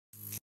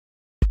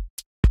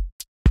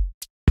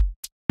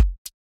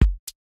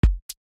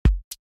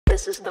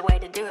This is the way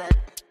to do it.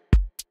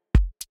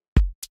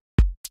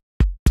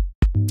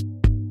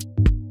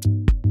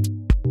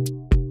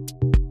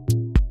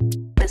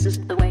 This is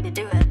the way to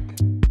do it.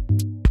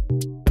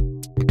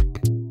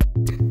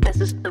 This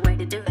is the way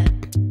to do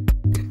it.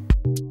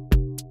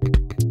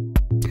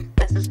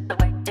 This is the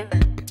way to do it.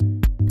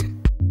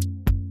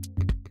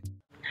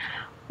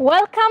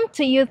 Welcome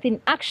to Youth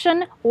in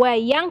Action, where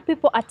young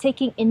people are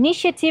taking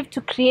initiative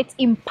to create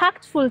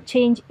impactful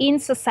change in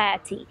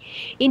society.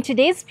 In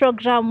today's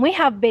program, we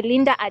have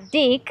Belinda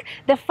Adik,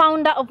 the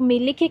founder of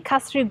Miliki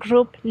Kasri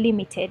Group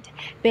Limited.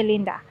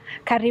 Belinda,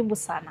 karibu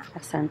sana.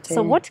 Asante.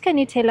 So what can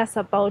you tell us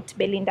about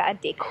Belinda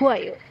Adik? Who are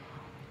you?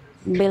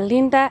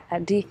 Belinda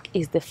Adik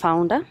is the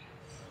founder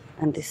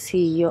and the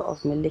CEO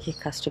of Miliki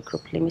Kasri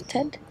Group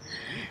Limited.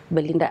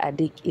 Belinda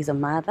Adik is a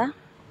mother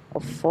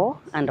of 4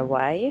 and a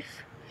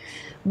wife.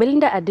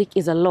 Belinda Adik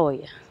is a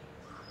lawyer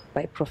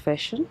by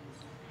profession.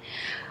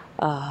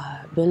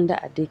 Belinda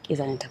Adik is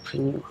an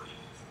entrepreneur.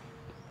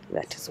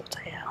 That is what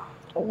I am.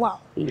 Wow.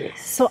 Yes.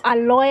 So a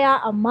lawyer,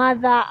 a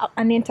mother,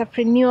 an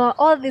entrepreneur,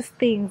 all these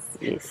things.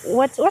 Yes.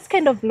 What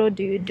kind of law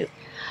do you do?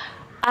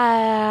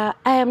 I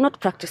am not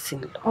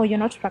practicing law. Oh, you're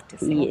not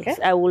practicing? Yes.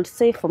 Okay. I would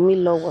say for me,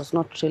 law was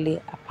not really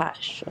a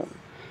passion.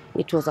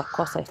 It was a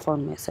course I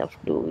found myself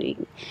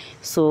doing.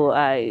 So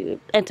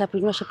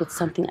entrepreneurship is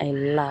something I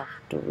love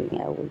doing.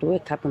 I would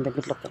wake up in the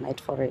middle of the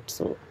night for it.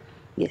 So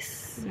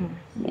yes,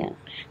 yeah.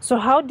 So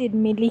how did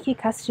Miliki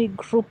Kasri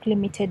Group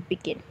Limited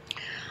begin?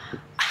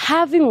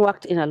 Having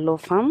worked in a law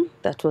firm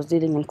that was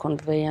dealing in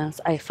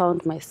conveyance, I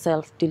found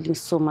myself dealing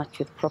so much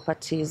with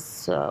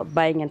properties,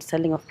 buying and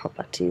selling of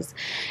properties.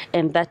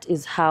 And that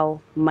is how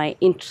my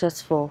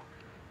interest for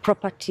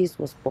properties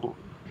was born.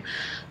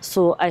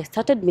 So I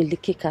started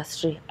Miliki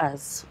Kasri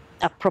as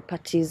a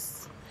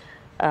properties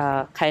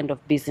kind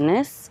of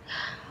business,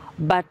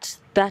 but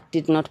that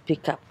did not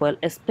pick up well,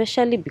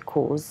 especially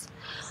because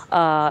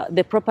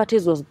the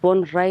properties was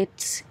born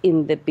right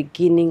in the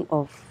beginning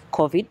of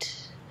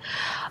COVID.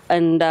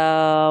 And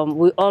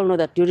we all know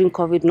that during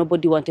COVID,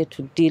 nobody wanted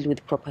to deal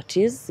with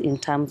properties in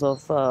terms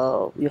of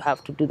you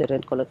have to do the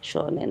rent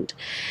collection. And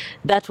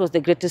that was the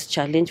greatest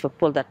challenge for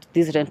people, that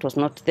this rent was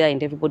not there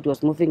and everybody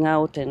was moving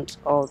out and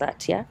all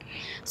that, yeah.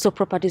 So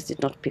properties did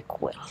not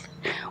pick well.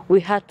 We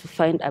had to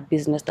find a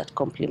business that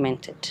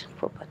complemented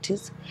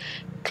properties.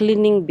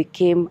 Cleaning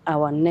became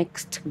our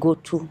next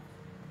go-to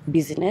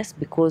business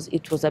because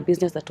it was a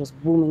business that was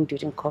booming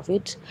during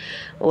COVID.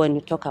 When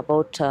you talk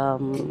about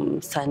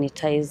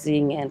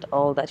sanitizing and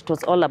all that, it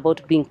was all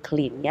about being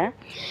clean, yeah?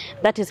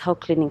 That is how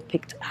cleaning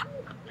picked up.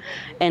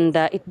 And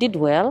it did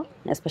well,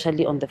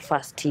 especially on the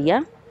first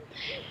year.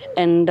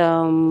 And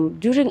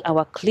during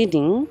our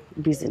cleaning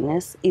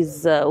business,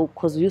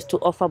 because we used to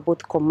offer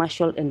both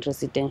commercial and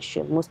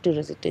residential, mostly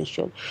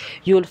residential,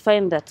 you will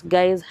find that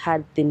guys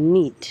had the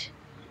need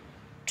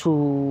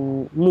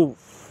to move,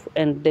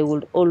 and they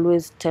would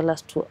always tell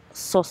us to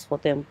source for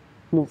them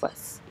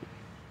movers,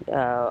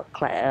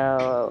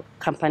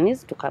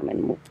 companies to come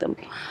and move them.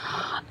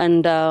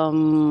 And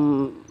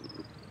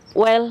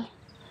well,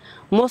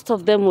 most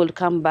of them will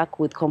come back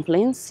with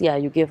complaints. Yeah,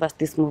 you gave us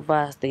these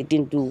movers, they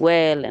didn't do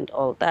well and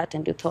all that.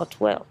 And you thought,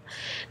 well,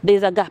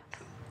 there's a gap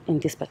in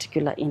this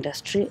particular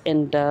industry.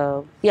 And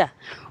yeah,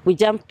 we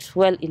jumped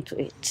well into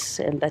it.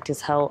 And that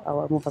is how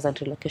our movers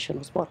and relocation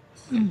was born.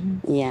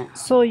 Mm-hmm. Yeah.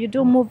 So you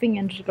do moving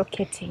and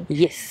relocating.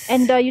 Yes.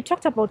 And you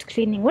talked about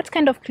cleaning. What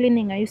kind of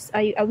cleaning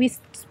are we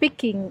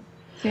speaking?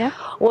 Yeah.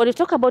 When we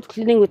talk about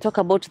cleaning, we talk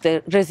about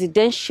the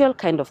residential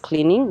kind of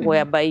cleaning,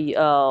 whereby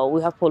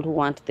we have people who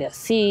want their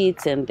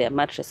seats and their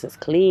mattresses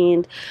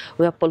cleaned.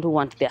 We have people who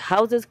want their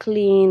houses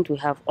cleaned. We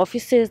have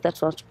offices that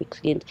want to be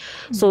cleaned.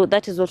 So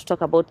that is what we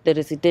talk about, the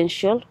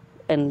residential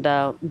and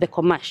the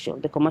commercial.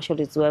 The commercial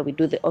is where we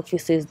do the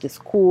offices, the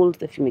schools,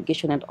 the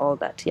fumigation and all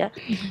that, yeah?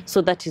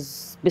 So that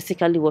is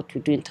basically what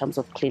we do in terms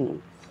of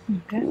cleaning.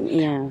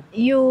 Okay. Yeah.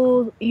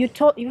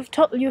 You've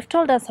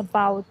told us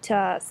about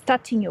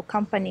starting your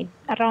company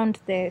around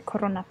the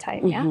Corona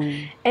time,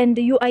 yeah, and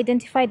you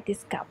identified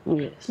this gap.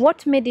 Yes.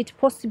 What made it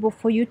possible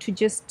for you to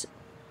just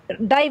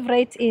dive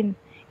right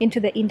into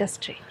the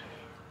industry?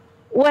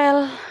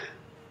 Well,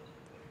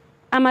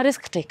 I'm a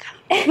risk taker.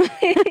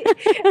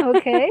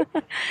 Okay.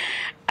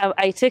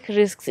 I take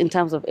risks in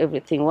terms of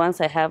everything.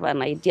 Once I have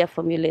an idea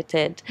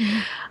formulated,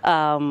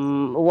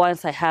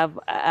 once I have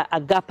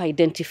a gap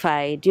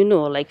identified, you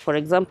know, like for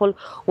example,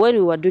 when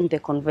we were doing the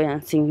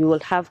conveyancing, you will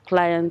have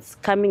clients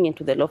coming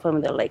into the law firm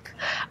and they're like,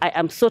 I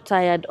am so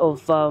tired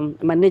of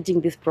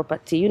managing this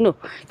property, you know,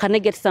 can I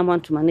get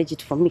someone to manage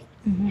it for me?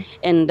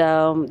 And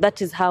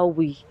that is how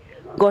we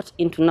got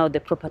into now the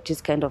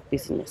properties kind of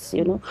business,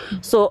 you know.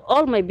 So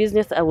all my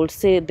business, I will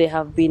say they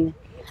have been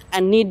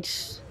a need,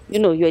 you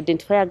know, you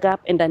identify a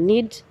gap and a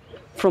need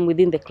from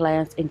within the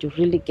clients and you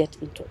really get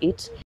into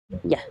it.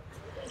 Yeah.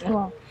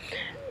 Wow.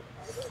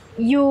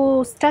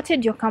 You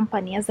started your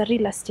company as a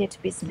real estate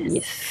business.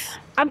 Yes.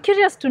 I'm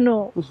curious to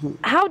know,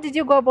 how did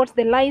you go about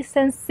the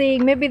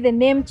licensing, maybe the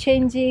name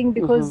changing,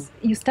 because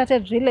you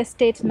started real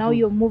estate, now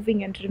you're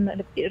moving and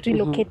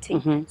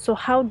relocating. So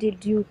how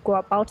did you go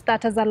about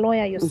that as a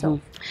lawyer yourself?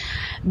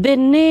 The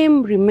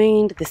name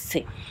remained the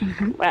same.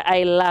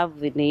 I love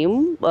the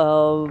name.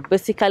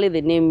 Basically,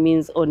 the name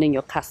means owning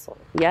your castle.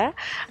 Yeah,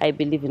 I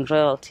believe in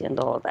royalty and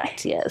all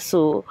that. Yeah,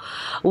 so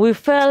we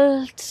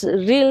felt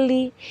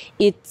really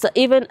it's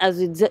even as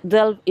we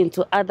delve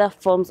into other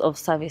forms of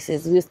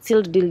services, we're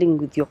still dealing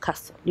with your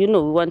castle. You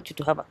know, we want you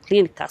to have a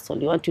clean castle.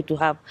 We want you to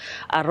have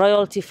a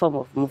royalty form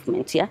of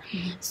movement. Yeah,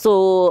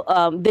 so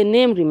the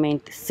name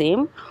remained the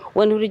same.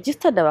 When we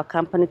registered our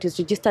company, it is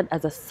registered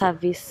as a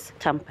service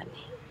company.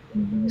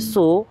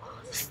 So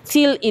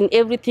still in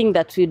everything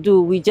that we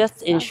do, we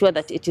just ensure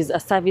that it is a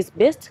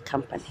service-based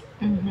company.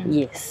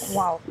 Yes.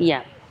 Wow.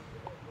 Yeah.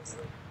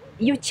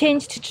 You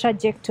changed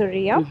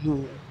trajectory, yeah?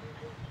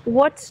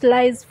 What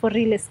lies for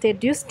real estate?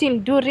 Do you still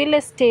do real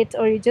estate,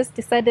 or you just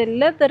decided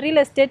let the real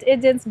estate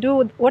agents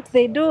do what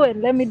they do and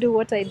let me do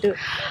what I do?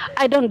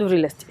 I don't do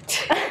real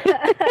estate.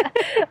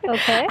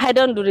 Okay. I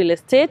don't do real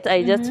estate.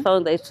 I just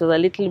found that it was a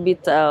little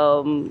bit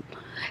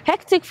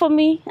hectic for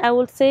me, I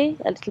would say,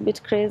 a little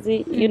bit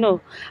crazy, you know,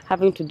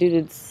 having to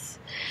deal with,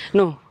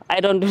 no, I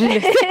don't do real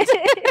estate.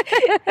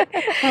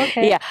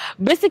 Okay. Yeah,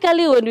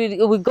 basically when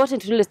we got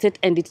into real estate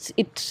and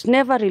it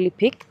never really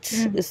picked,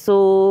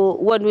 so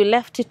when we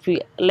left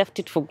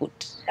it for good.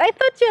 I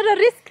thought you're a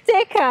risk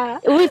taker.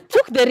 We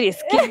took the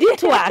risk, it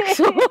didn't work,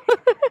 so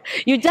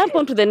you jump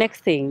onto the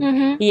next thing.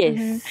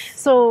 Yes.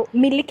 So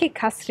Miliki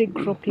Kasri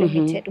Group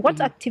Limited, what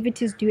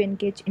activities do you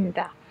engage in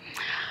there?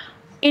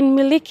 In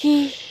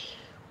Miliki,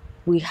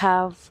 we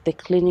have the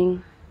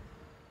cleaning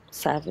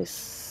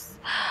service,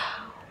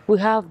 we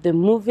have the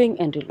moving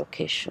and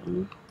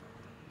relocation,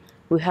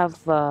 we have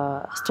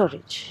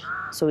storage.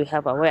 So we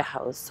have a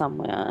warehouse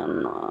somewhere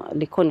on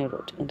Likoni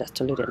Road,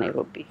 Industrial Area,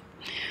 Nairobi.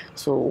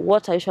 So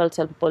what I usually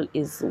tell people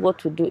is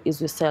what we do is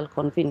we sell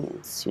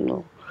convenience, you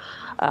know.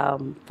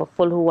 For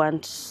people who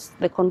want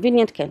the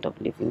convenient kind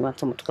of living, you want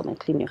someone to come and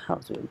clean your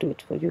house, we'll do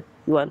it for you.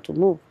 You want to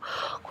move,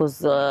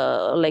 because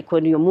like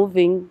when you're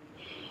moving,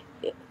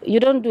 you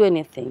don't do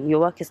anything.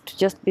 Your work is to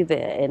just be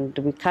there, and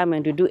we come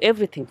and we do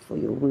everything for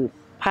you. We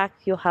pack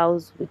your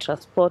house, we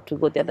transport, we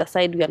go the other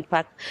side, we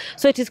unpack.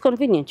 So it is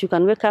convenient. You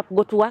can wake up,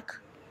 go to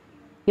work,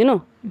 you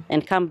know,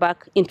 and come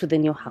back into the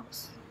new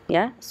house.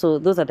 Yeah, so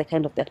those are the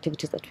kind of the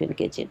activities that we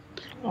engage in.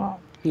 Wow.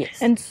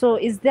 Yes. And so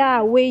is there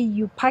a way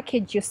you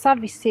package your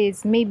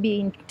services, maybe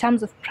in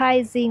terms of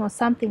pricing or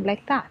something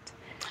like that?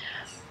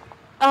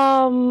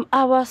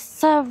 Our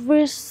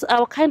service,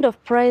 our kind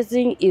of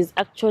pricing is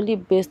actually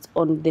based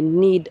on the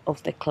need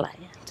of the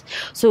client.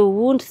 So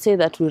we won't say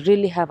that we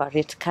really have a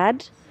rate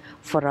card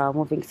for our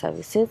moving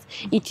services.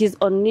 It is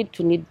on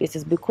need-to-need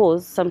basis,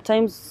 because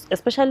sometimes,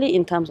 especially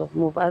in terms of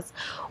movers,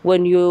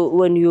 when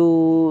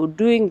you're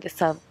doing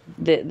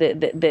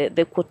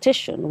the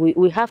quotation,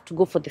 we have to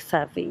go for the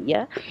survey.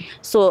 Yeah,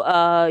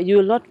 so you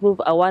will not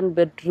move a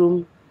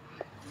one-bedroom.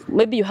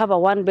 Maybe you have a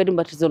one-bedroom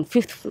but it's on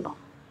 5th floor,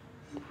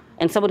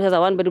 and somebody has a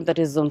one-bedroom that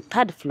is on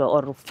 3rd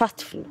floor or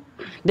 1st floor.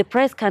 The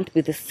price can't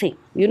be the same,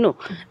 you know.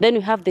 Then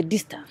we have the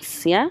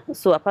distance, yeah?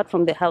 So apart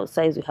from the house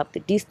size, we have the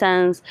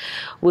distance.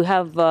 We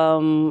have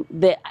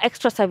the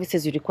extra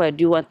services you require.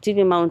 Do you want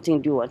TV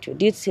mounting? Do you want your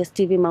DCS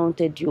TV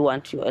mounted? Do you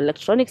want your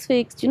electronics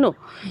fixed? You know.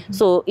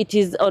 So it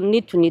is on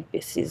need-to-need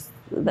basis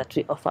that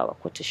we offer our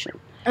quotation.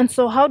 And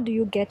so how do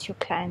you get your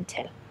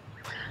clientele?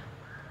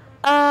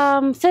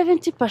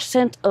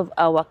 70% of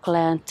our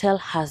clientele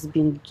has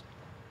been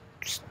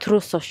through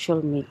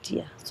social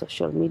media.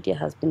 Social media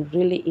has been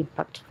really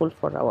impactful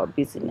for our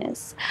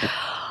business.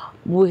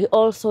 We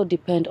also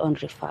depend on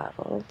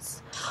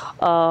referrals.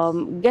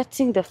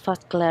 Getting the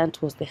first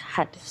client was the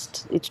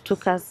hardest. It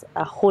took us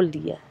a whole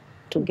year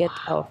to get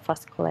our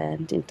first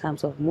client in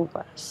terms of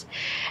movers.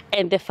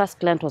 And the first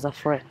client was a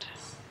friend,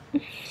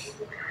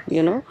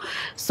 you know.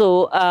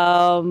 So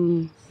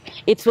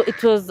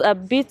it was a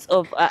bit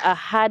of a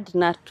hard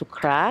nut to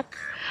crack.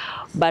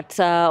 But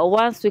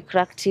once we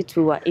cracked it,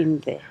 we were in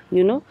there,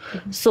 you know.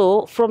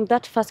 So from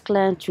that first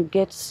client, you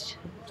get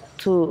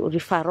to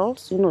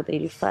referrals. You know, they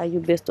refer you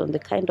based on the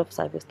kind of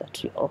service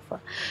that you offer.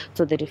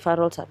 So the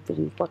referrals have been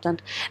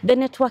important. The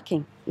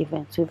networking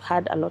events, we've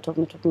had a lot of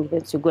networking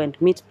events. You go and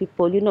meet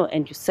people, you know,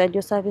 and you sell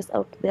your service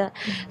out there.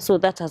 So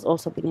that has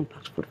also been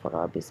impactful for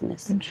our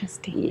business.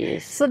 Interesting.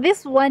 Yes. So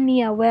this 1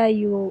 year where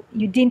you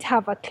didn't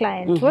have a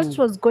client, what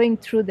was going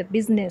through the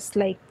business?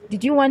 Like,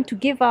 did you want to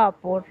give up,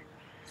 or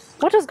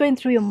what was going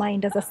through your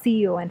mind as a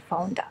CEO and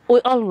founder? We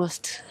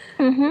almost,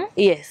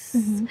 yes.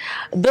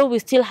 Though we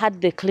still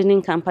had the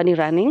cleaning company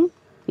running,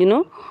 you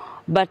know,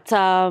 but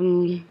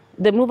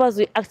the movers,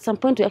 at some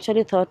point we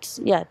actually thought,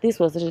 yeah, this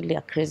was really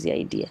a crazy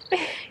idea,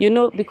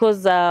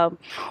 because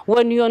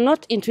when you're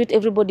not into it,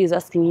 everybody is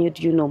asking you,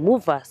 do you know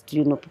movers? Do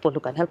you know people who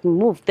can help me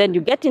move? Then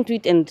you get into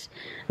it, and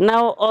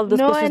now all those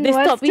No questions, one they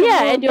wants stop. to Yeah,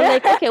 move. and you're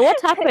like, okay, what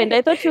happened?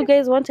 I thought you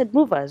guys wanted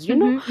movers,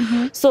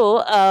 So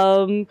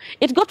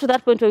it got to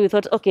that point where we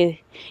thought,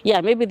 okay,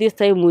 yeah, maybe this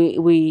time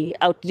we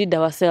outdid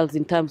ourselves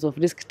in terms of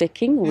risk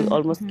taking. We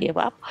almost gave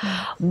up.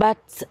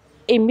 But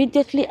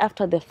immediately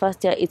after the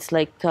first year, it's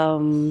like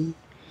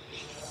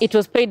it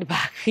was paid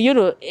back.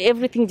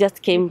 Everything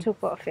just came. It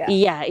took off,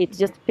 Yeah, it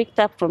just picked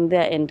up from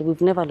there, and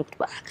we've never looked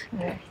back.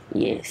 Yeah.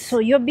 Yes. So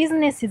your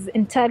business is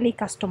entirely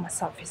customer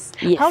service.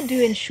 Yes. How do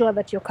you ensure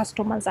that your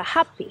customers are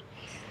happy?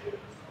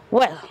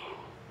 Well,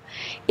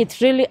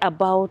 it's really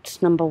about,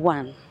 number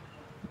one,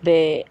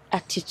 the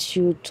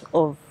attitude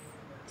of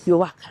your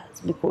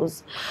workers,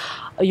 because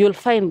you'll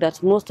find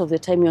that most of the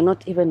time you're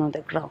not even on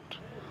the ground.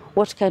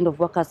 What kind of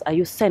workers are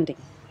you sending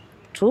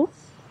to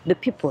the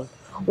people?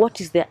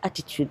 What is their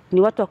attitude?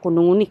 Ni watu wa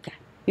kunungunika.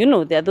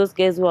 There are those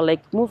guys who are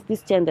like, move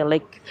this chair, and they're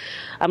like,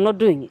 I'm not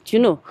doing it,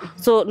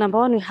 So number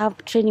one, we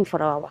have training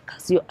for our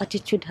workers. Your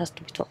attitude has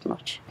to be top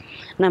notch.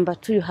 Number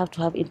two, you have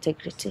to have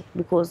integrity,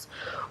 because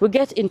we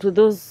get into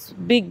those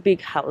big,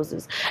 big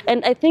houses.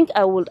 And I think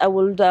I would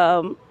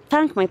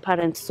thank my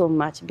parents so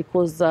much,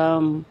 because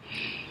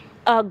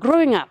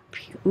growing up,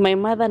 my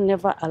mother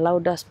never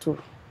allowed us to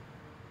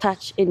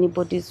touch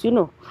anybody's,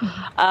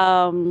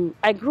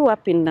 I grew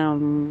up in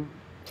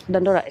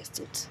Dandora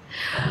Estate,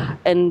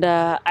 and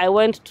I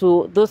went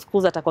to those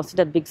schools that are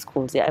considered big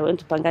schools. Yeah, I went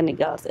to Pangani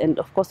Girls, and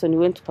of course when you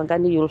went to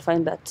Pangani, you'll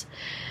find that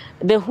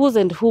the who's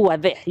and who are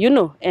there,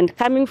 and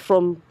coming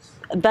from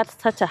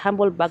such a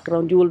humble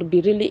background, you will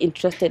be really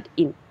interested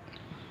in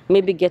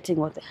maybe getting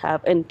what they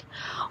have. And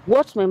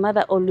what my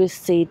mother always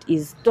said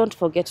is, don't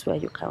forget where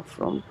you come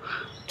from.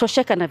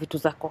 Tosheka na vitu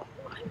zako.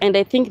 And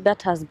I think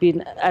that has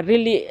been a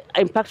really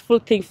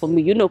impactful thing for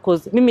me,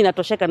 because mimi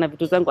natosheka na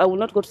vitu zangu. I will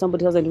not go to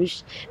somebody's house and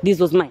wish this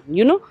was mine,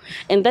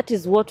 And that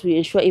is what we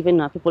ensure even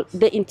our people,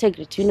 the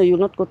integrity, you will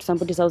not go to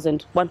somebody's house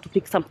and want to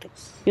pick something,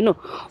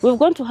 We've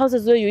gone to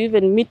houses where you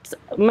even meet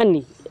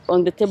money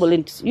on the table,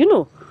 and,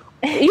 you're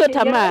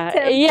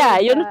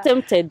not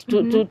tempted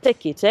to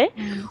take it, eh?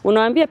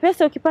 Unaambia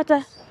pesa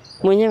ukipata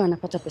mwenyewe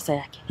anapata pesa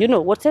yake.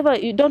 Whatever,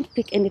 you don't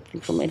pick anything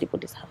from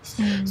anybody's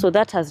house. So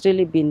that has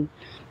really been,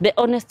 the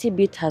honesty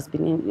bit has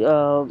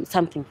been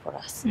something for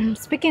us.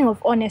 Speaking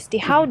of honesty,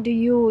 how do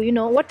you,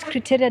 what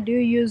criteria do you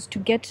use to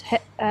get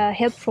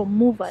help from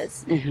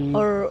movers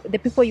or the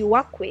people you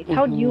work with?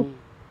 How do you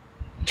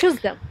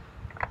choose them?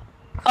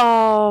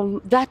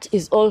 That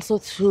is also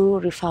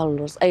through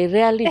referrals. I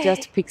rarely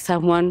just pick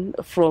someone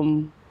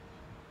from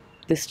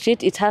the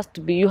street. It has to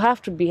be, you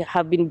have to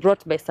have been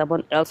brought by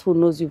someone else who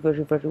knows you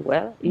very, very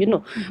well,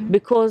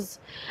 because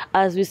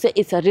as we say,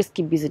 it's a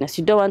risky business.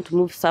 You don't want to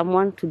move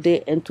someone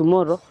today and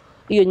tomorrow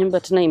hiyo nyumba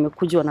tena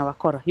imekujwa na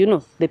wakora.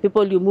 The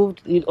people you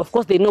moved, of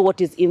course they know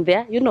what is in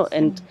there,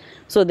 and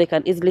so they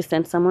can easily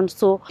send someone.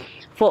 So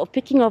for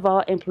picking of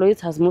our employees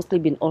has mostly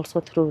been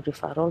also through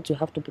referrals. You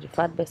have to be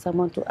referred by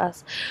someone to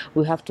us.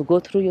 We have to go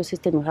through your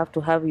system. You have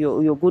to have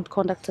your good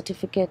conduct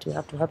certificate. You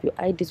have to have your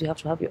IDs. You have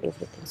to have your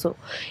everything. So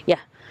yeah,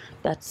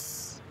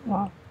 that's...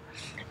 Wow.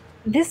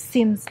 This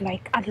seems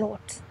like a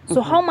lot.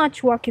 So how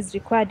much work is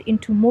required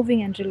into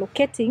moving and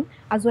relocating,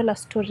 as well as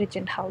storage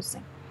and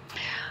housing?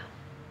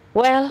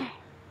 Well,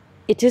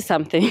 it is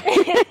something.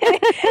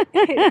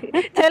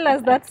 Tell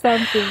us that's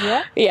something,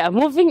 yeah? Yeah,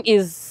 moving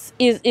is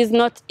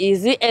not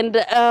easy. And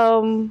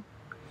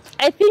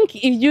I think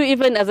if you,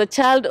 even as a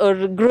child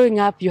or growing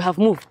up, you have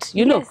moved,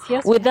 Yes,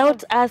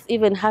 without us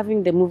even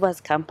having the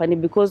movers company,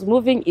 because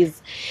moving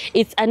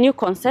it's a new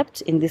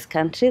concept in this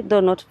country, though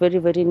not very,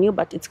 very new,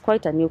 but it's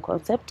quite a new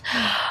concept.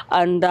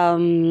 And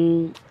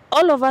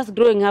all of us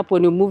growing up,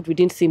 when we moved, we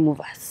didn't see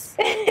movers.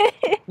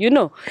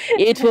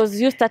 It was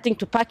you starting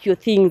to pack your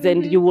things,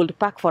 and you would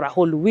pack for a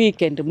whole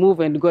week and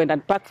move and go and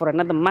unpack for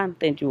another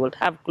month, and you would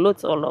have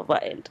clothes all over,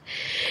 and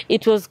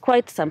it was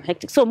quite some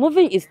hectic. So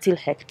moving is still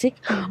hectic,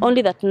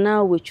 only that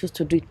now we choose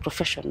to do it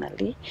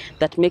professionally.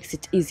 That makes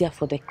it easier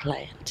for the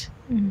client.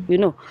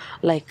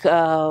 Like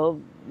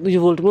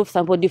you would move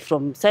somebody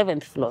from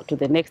 7th floor to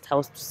the next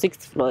house to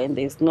 6th floor, and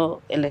there's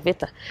no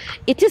elevator.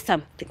 It is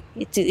something.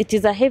 It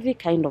is a heavy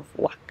kind of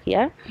work,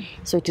 yeah?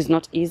 So it is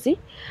not easy,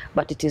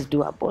 but it is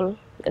doable,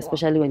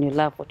 especially when you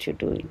love what you're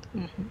doing.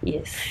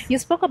 Yes. You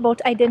spoke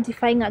about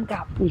identifying a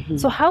gap.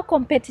 So how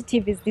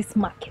competitive is this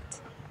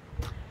market?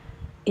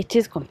 It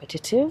is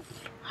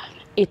competitive.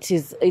 It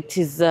is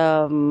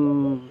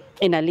in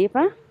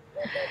Alipa.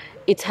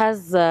 It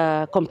has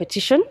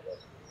competition,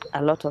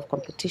 a lot of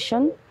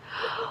competition.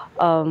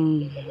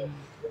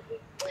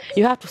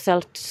 You have to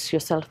sell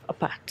yourself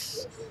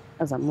apart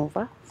as a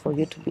mover for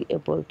you to be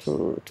able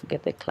to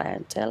get the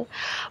clientele,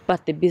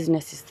 but the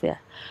business is there.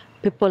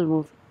 People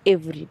move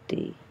every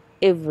day,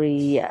 every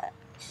year.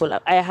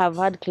 Well, I have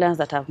had clients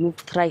that have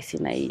moved thrice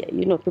in a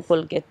year.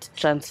 People get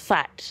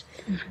transferred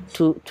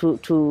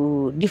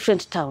to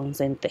different towns,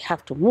 and they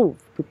have to move.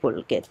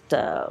 People get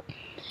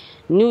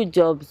new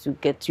jobs,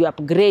 you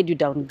upgrade, you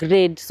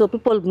downgrade. So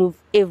people move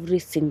every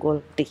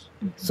single day.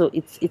 So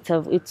it's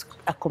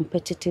a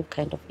competitive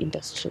kind of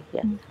industry.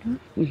 Yeah.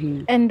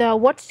 And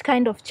what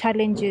kind of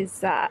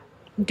challenges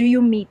do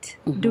you meet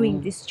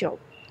doing this job?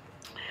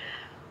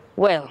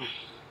 Well,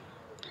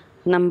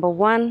 number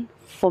one,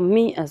 for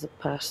me as a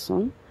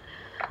person,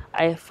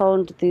 I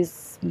found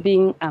this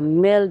being a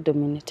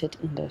male-dominated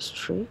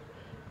industry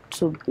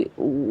to be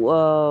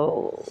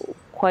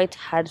quite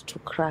hard to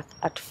crack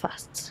at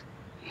first,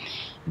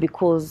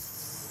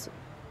 because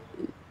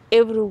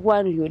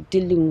everyone you're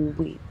dealing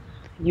with,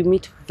 you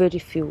meet very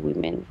few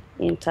women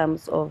in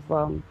terms of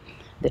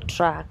the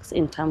trucks,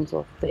 in terms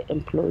of the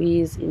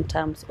employees, in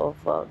terms of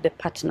the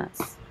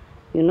partners,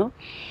 you know.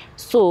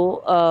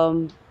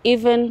 So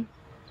even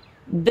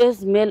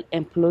those male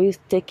employees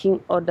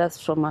taking orders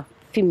from a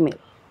female,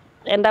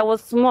 and I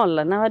was small,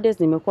 and nowadays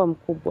nimekuwa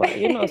mkubwa,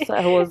 you know, so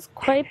I was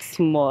quite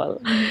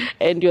small,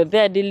 and you're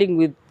there dealing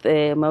with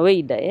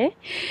mawaida, eh?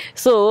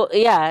 So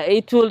yeah,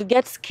 it will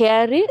get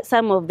scary.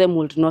 Some of them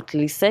will not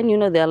listen, you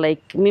know, they're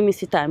like, mimi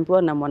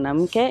sitaambiwa na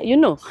mwanamke, you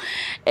know.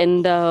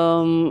 And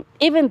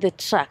even the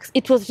trucks,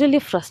 it was really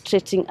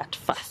frustrating at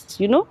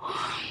first, you know,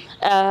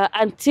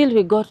 until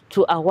we got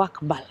to a work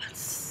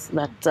balance.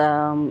 That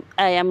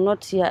I am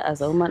not here as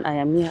a woman, I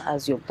am here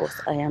as your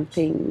boss, I am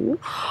paying you.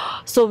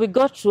 So we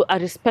got to a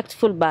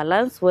respectful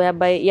balance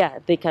whereby, yeah,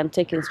 they can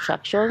take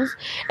instructions,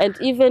 and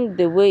even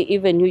the way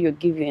even you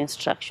give your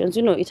instructions,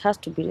 you know, it has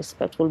to be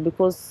respectful,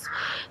 because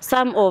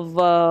some of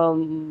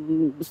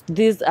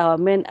these our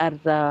men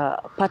are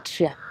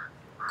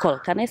patriarchal.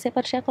 Can I say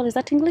patriarchal? Is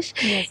that English?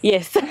 Yes.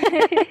 Yes.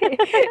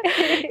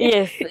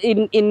 Yes,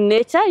 in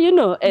nature, you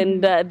know,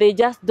 and they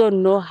just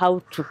don't know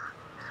how to.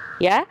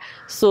 Yeah,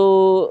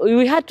 so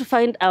we had to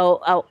find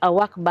our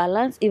work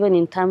balance, even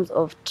in terms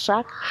of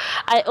truck.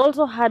 I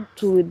also had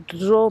to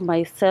withdraw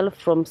myself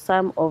from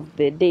some of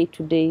the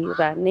day-to-day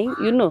running,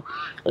 you know,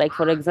 like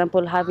for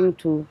example, having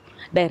to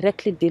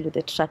directly deal with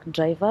the truck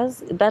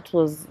drivers. That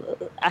was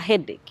a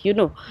headache, you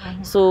know.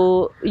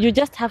 So you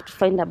just have to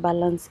find a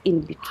balance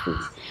in between.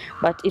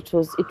 But it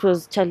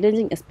was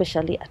challenging,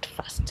 especially at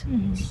first.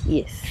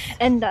 Yes.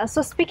 And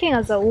so speaking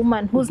as a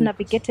woman who's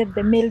navigated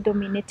the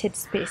male-dominated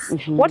space,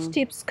 what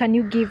tips can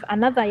you give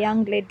another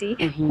young lady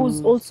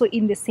who's also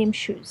in the same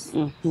shoes?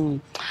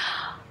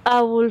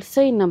 I will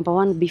say, number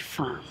one, be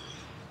firm.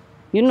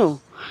 You know,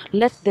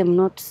 let them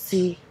not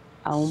see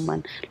a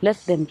woman. Let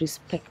them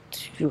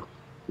respect you,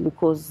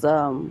 because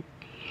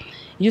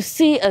you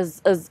see,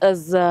 as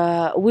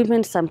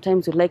women,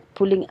 sometimes you like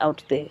pulling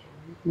out the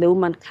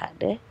woman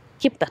card. Eh?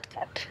 Keep that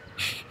card.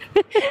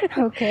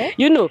 Okay.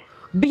 You know,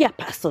 be a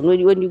person.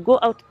 When you go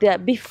out there,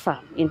 be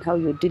firm in how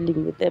you're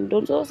dealing with them.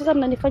 Don't say, sasa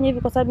mnanifanya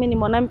hivi kwa sababu mimi ni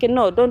mwanamke.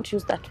 No, don't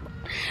use that one.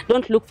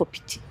 Don't look for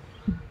pity.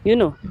 You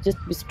know, just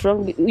be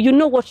strong. You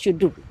know what you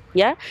do.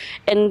 Yeah?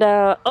 And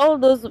all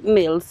those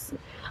males,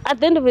 at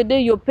the end of the day,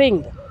 you're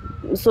paying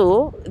them.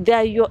 So they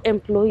are your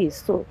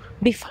employees. So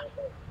be firm.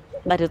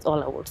 That is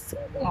all I would say.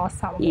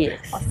 Awesome. Yes.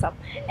 Awesome.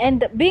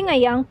 And being a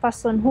young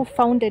person who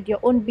founded your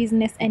own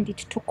business and it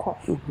took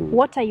off,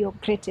 what are your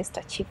greatest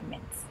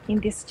achievements in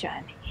this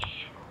journey?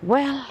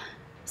 Well,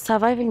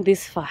 surviving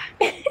this far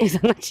is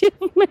an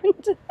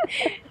achievement.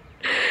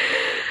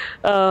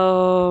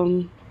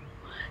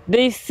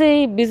 They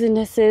say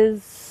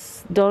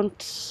businesses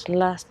don't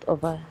last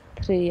over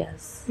 3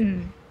 years.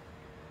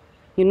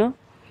 You know?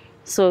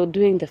 So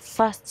doing the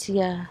first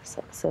year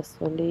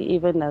successfully,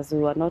 even as we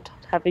were not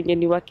having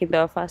any work in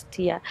our first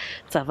year,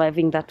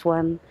 surviving that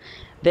one,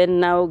 then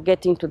now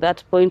getting to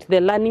that point,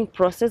 the learning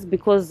process,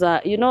 because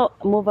you know,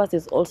 movers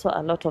is also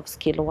a lot of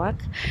skill work,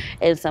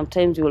 and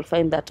sometimes you will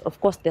find that,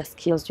 of course, there are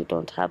skills you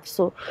don't have.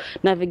 So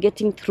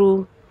navigating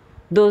through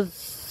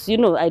those, you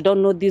know, I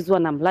don't know this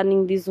one, I'm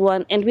learning this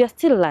one, and we are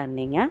still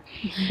learning. Yeah,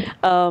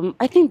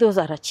 I think those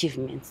are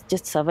achievements.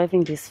 Just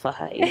surviving this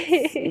far,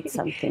 it's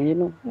something, you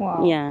know.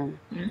 Wow. Yeah.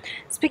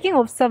 Speaking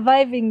of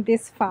surviving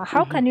this far,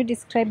 how can you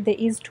describe the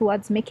ease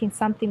towards making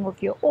something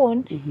of your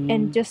own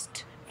and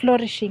just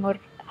flourishing or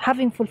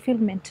having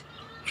fulfillment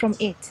from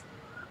it?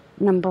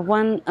 Number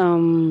one,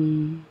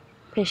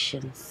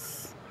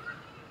 patience.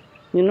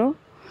 You know,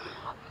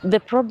 the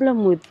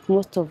problem with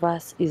most of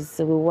us is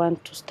we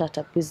want to start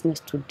a business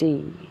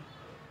today,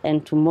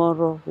 and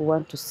tomorrow we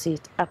want to see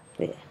it up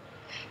there.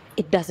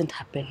 It doesn't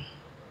happen.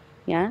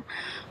 Yeah,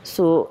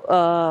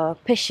 so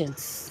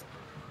patience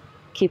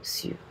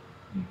keeps you.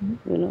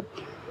 You know,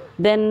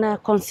 then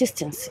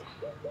consistency.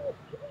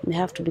 You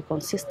have to be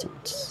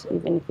consistent,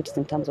 even if it's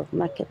in terms of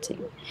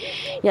marketing.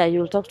 Yeah,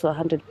 you'll talk to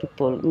 100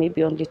 people,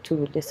 maybe only 2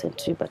 will listen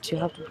to you, but you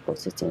have to be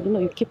consistent. You know,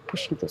 you keep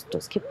pushing those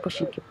doors, keep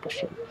pushing.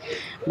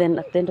 Then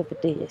at the end of the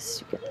day, yes,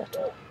 you get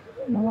that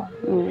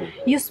one.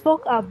 You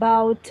spoke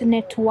about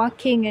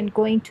networking and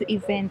going to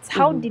events.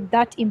 How did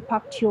that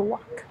impact your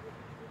work?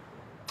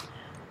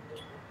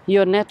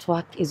 Your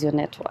network is your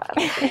network.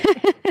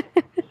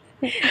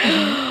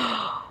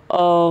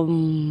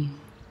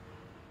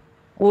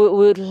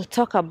 We'll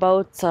talk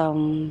about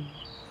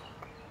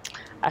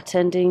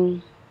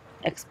attending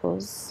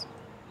expos,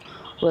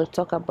 We'll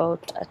talk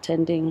about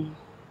attending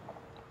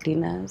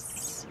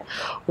dinners.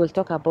 We'll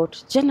talk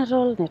about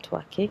general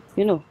networking,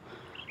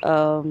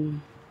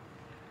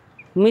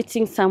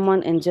 meeting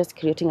someone and just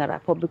creating a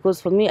rapport.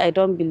 Because for me, I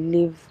don't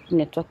believe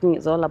networking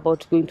is all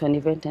about going to an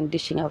event and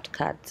dishing out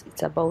cards.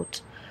 It's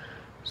about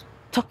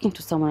talking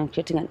to someone and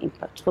creating an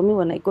impact. For me,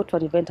 when I go to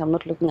an event, I'm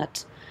not looking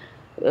at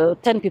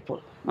 10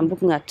 people. I'm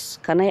looking at,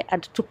 can I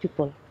add 2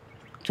 people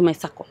to my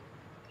circle?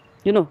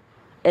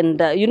 And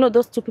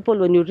those 2 people,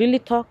 when you really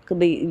talk,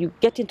 you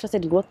get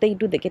interested in what they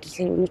do, they get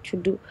interested in what you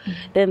do.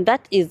 Then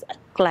that is a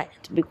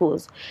client,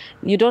 because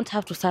you don't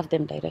have to serve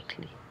them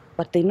directly,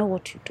 but they know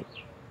what you do.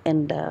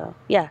 And the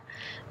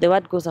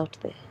word goes out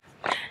there.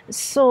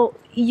 So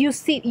you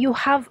see, you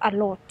have a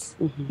lot,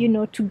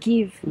 to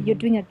give. You're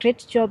doing a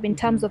great job in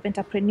terms of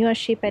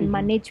entrepreneurship and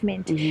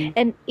management.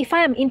 And if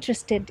I am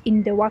interested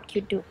in the work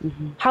you do,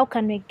 how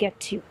can we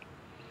get you?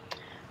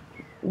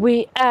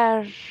 We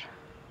are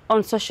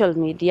on social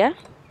media.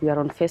 We are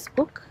on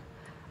Facebook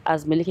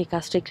as Miliki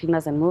Kasri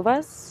Cleaners and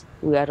Movers.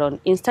 We are on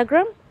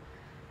Instagram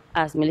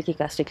as Miliki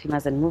Kasri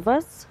Cleaners and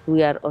Movers.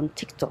 We are on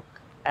TikTok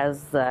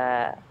as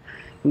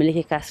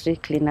Miliki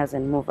Kasri Cleaners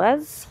and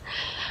Movers.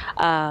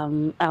 Our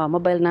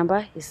mobile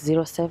number is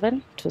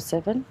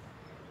 0727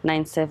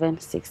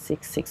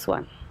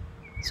 976661.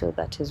 So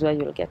that is where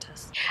you'll get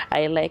us.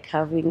 I like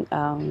having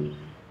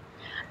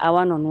a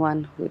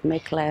one-on-one with my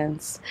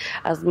clients.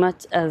 As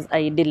much as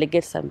I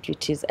delegate some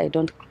duties, I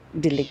don't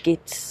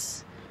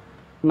delegate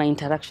my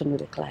interaction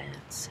with the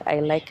clients. I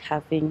like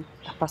having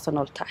a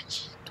personal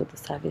touch to the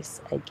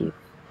service I give.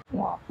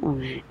 Wow.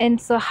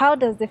 And so how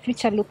does the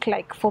future look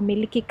like for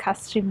Miliki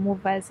Kasri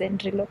movers and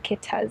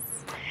relocators?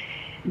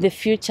 The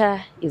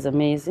future is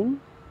amazing.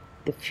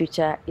 The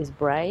future is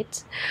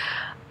bright.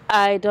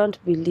 I don't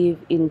believe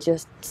in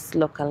just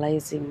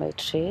localizing my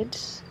trade.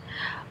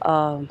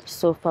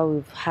 So far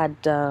we've had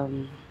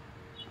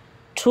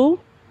 2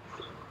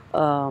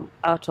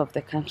 out of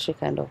the country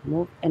kind of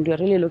move, and we're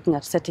really looking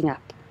at setting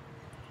up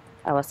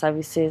our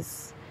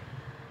services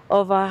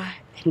over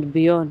and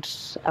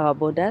beyond our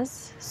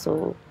borders.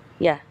 So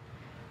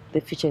the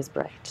future is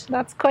bright.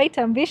 That's quite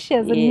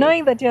ambitious. And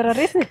knowing that you're a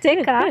risk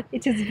taker,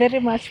 it is very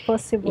much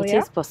possible. It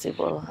is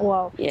possible.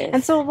 Wow. Yes.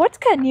 And so what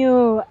can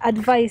you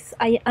advise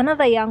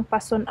another young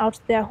person out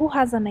there who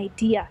has an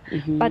idea,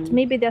 but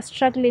maybe they're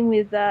struggling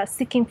with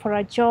seeking for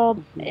a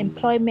job,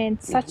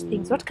 employment, such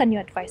things? What can you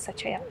advise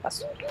such a young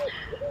person?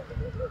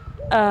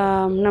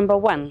 Number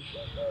 1,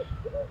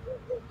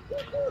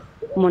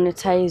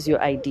 monetize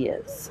your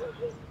ideas.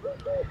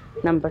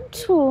 Number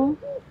 2,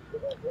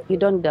 you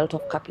don't need a lot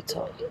of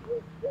capital.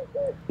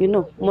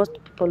 Most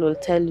people will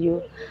tell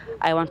you,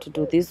 I want to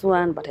do this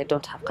one, but I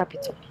don't have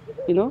capital.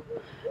 You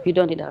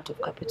don't need a lot of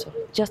capital.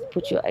 Just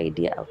put your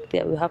idea out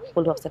there. We have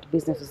people who have started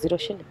business with 0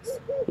 shillings.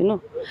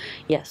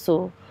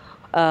 So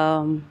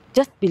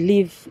just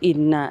believe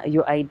in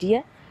your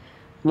idea,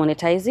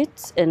 monetize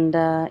it, and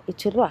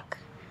it will work.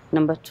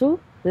 Number 2,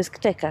 risk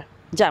taker.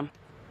 Jump.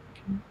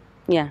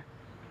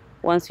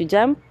 Once you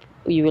jump,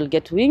 you will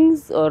get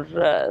wings, or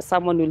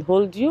someone will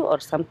hold you or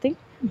something,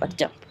 but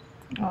jump.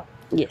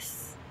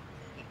 Yes.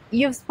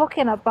 You've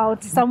spoken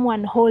about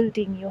someone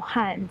holding your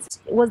hand.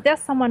 Was there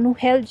someone who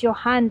held your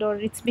hand, or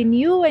it's been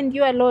you and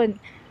you alone?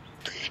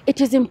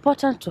 It is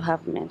important to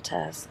have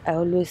mentors. I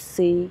always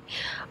say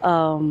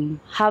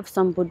have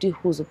somebody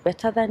who's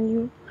better than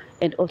you,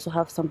 and also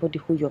have somebody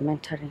who you're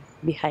mentoring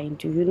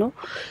behind you,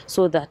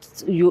 so that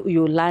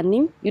you're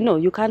learning.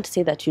 You can't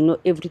say that you know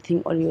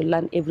everything or you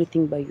learn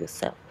everything by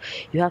yourself.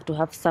 You have to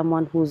have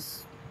someone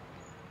who's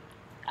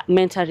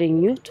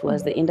mentoring you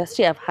towards the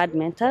industry. I've had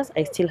mentors.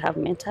 I still have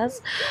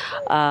mentors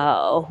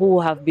who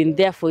have been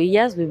there for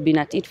years. We've been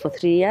at it for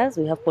 3 years.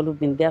 We have people who've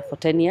been there for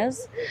 10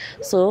 years.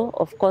 So,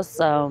 of course,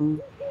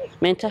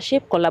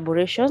 mentorship,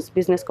 collaborations,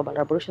 business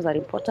collaborations are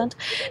important.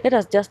 Let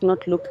us just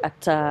not look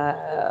at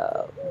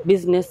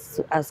business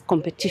as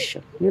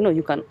competition.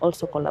 You can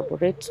also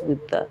collaborate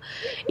with the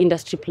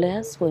industry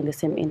players who are in the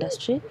same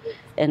industry,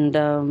 and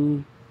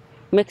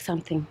make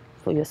something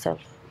for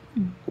yourself.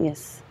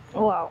 Yes.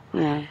 Wow.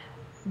 Yeah.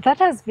 That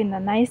has been a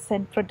nice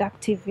and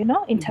productive,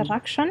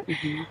 interaction.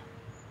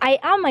 I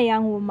am a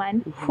young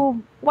woman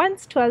who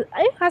wants to,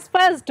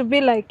 aspires to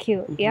be like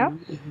you.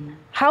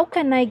 How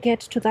can I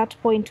get to that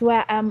point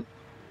where I'm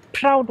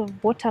proud of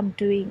what I'm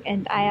doing,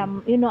 and I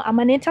am, I'm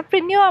an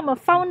entrepreneur, I'm a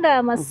founder,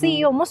 I'm a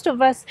CEO. Most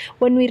of us,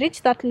 when we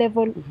reach that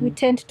level, we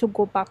tend to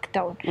go back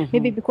down.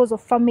 Maybe because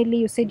of family.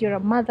 You said you're a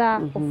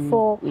mother of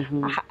 4,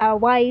 a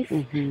wife.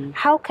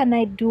 How can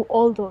I do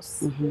all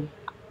those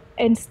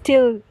and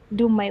still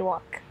do my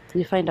work?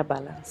 You find a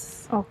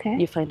balance. Okay.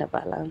 You find a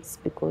balance,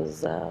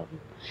 because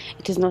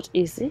it is not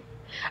easy.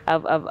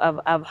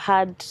 I've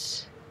had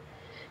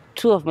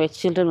 2 of my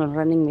children were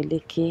running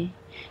Miliki,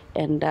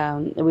 and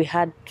we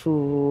had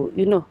to,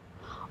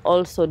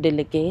 also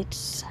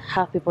delegate,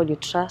 have people you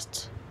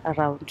trust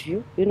around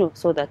you,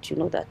 so that you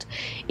know that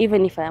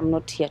even if I am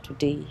not here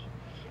today,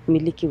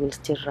 Miliki will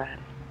still run.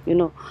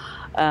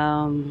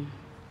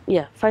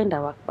 Find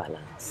a work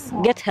balance.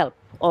 Get help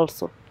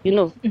also. you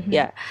know.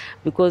 Yeah,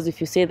 because if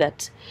you say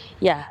that,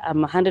 yeah,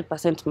 I'm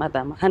 100% mother,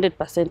 I'm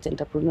 100%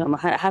 entrepreneur,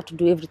 I have to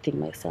do everything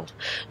myself,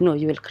 no,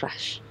 you will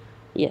crash.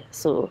 Yeah,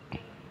 so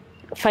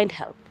find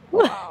help.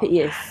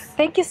 Yes.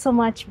 Thank you so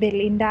much,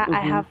 Belinda.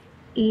 I have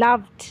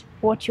loved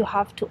what you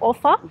have to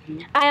offer.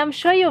 I am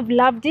sure you've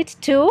loved it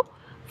too.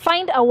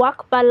 Find a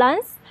work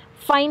balance,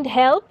 find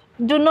help.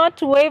 Do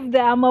not wave the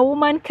I'm a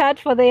woman card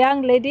for the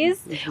young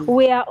ladies.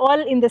 We are all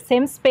in the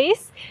same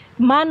space.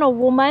 Man or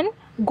woman,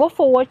 go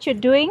for what you're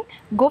doing.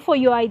 Go for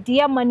your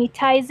idea,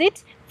 monetize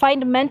it.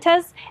 Find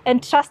mentors,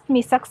 and trust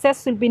me,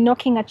 success will be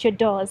knocking at your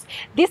doors.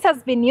 This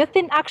has been Youth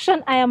in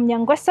Action. I am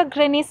Nyangweso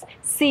Grenis.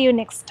 See you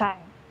next time.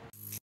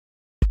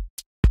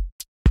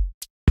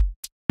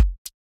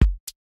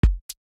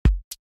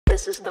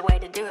 This is the way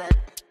to do it.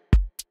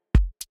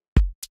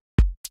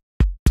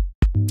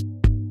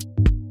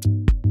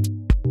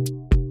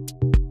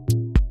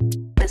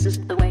 This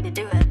is the way to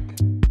do it.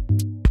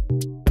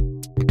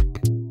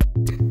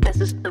 This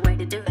is the way to